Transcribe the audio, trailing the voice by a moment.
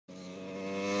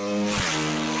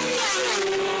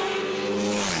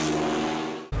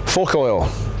Fork oil.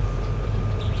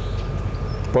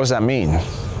 What does that mean?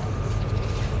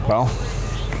 Well,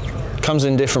 it comes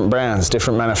in different brands,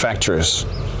 different manufacturers.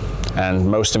 And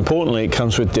most importantly, it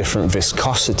comes with different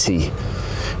viscosity.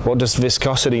 What does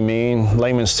viscosity mean?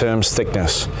 Layman's terms,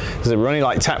 thickness. Is it running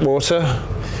like tap water?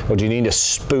 Or do you need a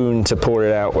spoon to pour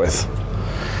it out with?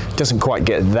 It doesn't quite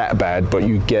get that bad, but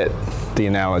you get the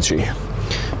analogy.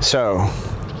 So,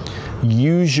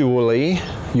 usually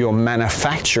your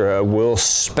manufacturer will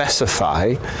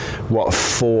specify what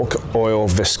fork oil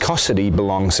viscosity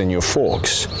belongs in your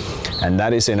forks. And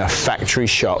that is in a factory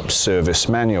shop service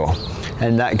manual.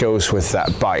 And that goes with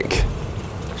that bike.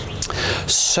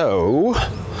 So,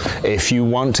 if you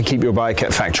want to keep your bike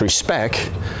at factory spec,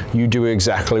 you do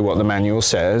exactly what the manual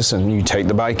says, and you take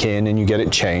the bike in and you get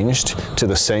it changed to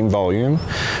the same volume.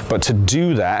 But to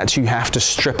do that, you have to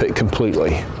strip it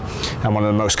completely. And one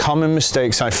of the most common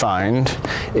mistakes I find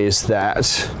is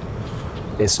that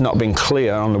it's not been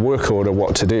clear on the work order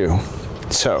what to do.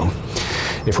 So,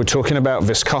 if we're talking about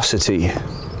viscosity,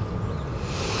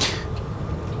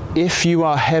 if you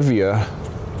are heavier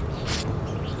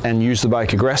and use the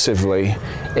bike aggressively,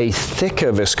 a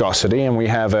thicker viscosity, and we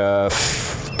have a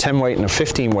 10 weight and a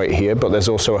 15 weight here, but there's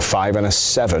also a 5 and a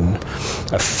 7.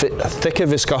 A thicker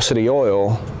viscosity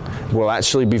oil will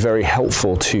actually be very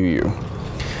helpful to you.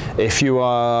 If you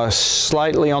are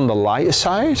slightly on the lighter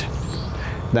side,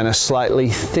 then a slightly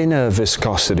thinner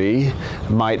viscosity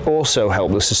might also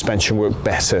help the suspension work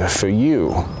better for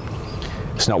you.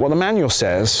 It's not what the manual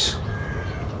says.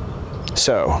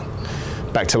 So,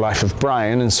 back to Life of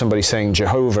Brian and somebody saying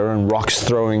Jehovah and rocks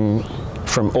throwing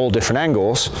from all different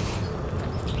angles.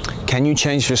 Can you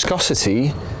change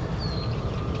viscosity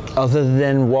other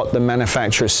than what the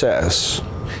manufacturer says?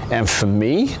 And for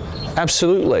me,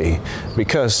 absolutely,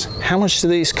 because how much do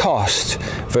these cost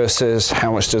versus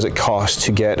how much does it cost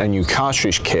to get a new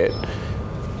cartridge kit?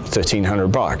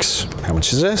 $1,300. How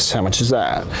much is this? How much is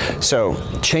that? So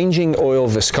changing oil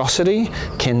viscosity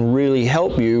can really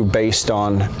help you based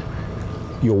on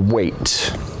your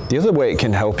weight. The other way it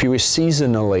can help you is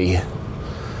seasonally.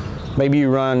 Maybe you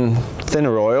run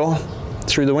thinner oil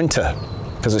through the winter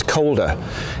because it's colder,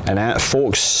 and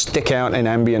forks stick out in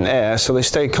ambient air, so they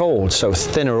stay cold. So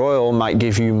thinner oil might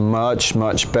give you much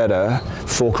better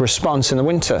fork response in the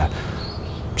winter.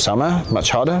 Summer, much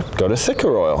hotter, go to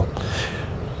thicker oil.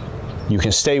 You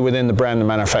can stay within the brand the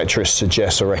manufacturer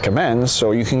suggests or recommends,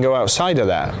 or you can go outside of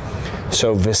that.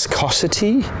 So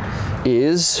viscosity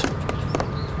is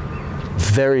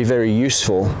very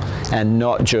useful, and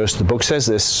not just the book says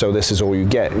this, so this is all you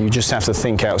get. You just have to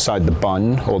think outside the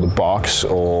bun or the box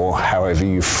or however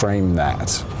you frame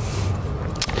that.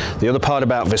 The other part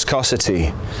about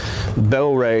viscosity,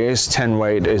 Bel-Ray's 10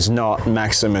 weight is not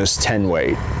Maxima's 10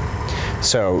 weight.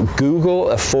 So Google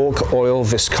a fork oil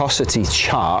viscosity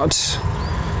chart,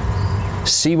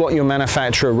 see what your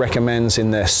manufacturer recommends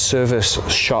in their service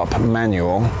shop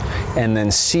manual, and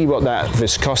then see what that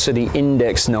viscosity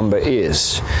index number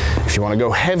is. If you want to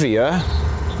go heavier,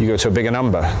 you go to a bigger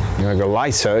number. You want to go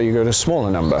lighter, you go to a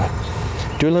smaller number.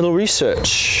 Do a little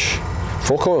research.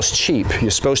 Fork oil's cheap.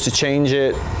 You're supposed to change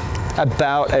it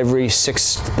about every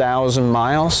 6,000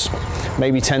 miles,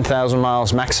 maybe 10,000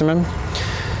 miles maximum.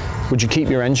 Would you keep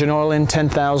your engine oil in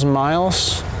 10,000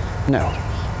 miles? No.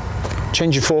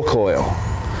 Change your fork oil,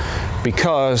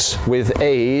 because with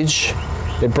age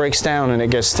it breaks down and it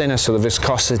gets thinner, so the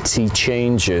viscosity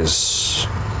changes.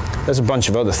 There's a bunch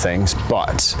of other things,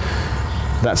 but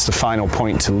that's the final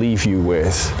point to leave you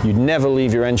with. You'd never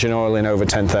leave your engine oil in over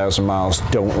 10,000 miles.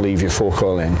 Don't leave your fork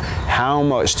oil in. How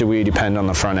much do we depend on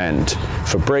the front end?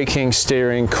 For braking,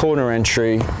 steering, corner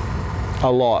entry,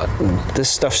 a lot. This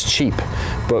stuff's cheap,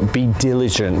 but be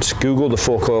diligent. Google the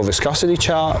fork oil viscosity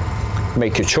chart,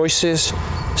 make your choices,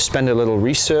 spend a little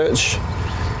research,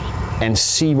 and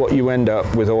see what you end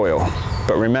up with oil.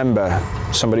 But remember,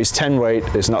 somebody's 10 weight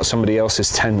is not somebody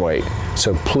else's 10 weight,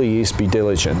 so please be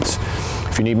diligent.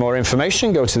 If you need more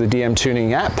information, go to the DM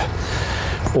Tuning app,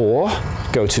 or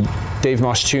go to Dave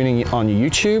Moss Tuning on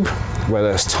YouTube, where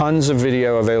there's tons of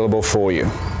video available for you.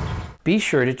 Be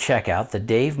sure to check out the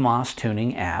Dave Moss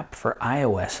Tuning app for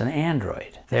iOS and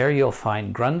Android. There you'll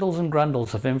find grundles and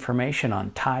grundles of information on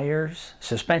tires,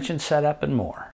 suspension setup, and more.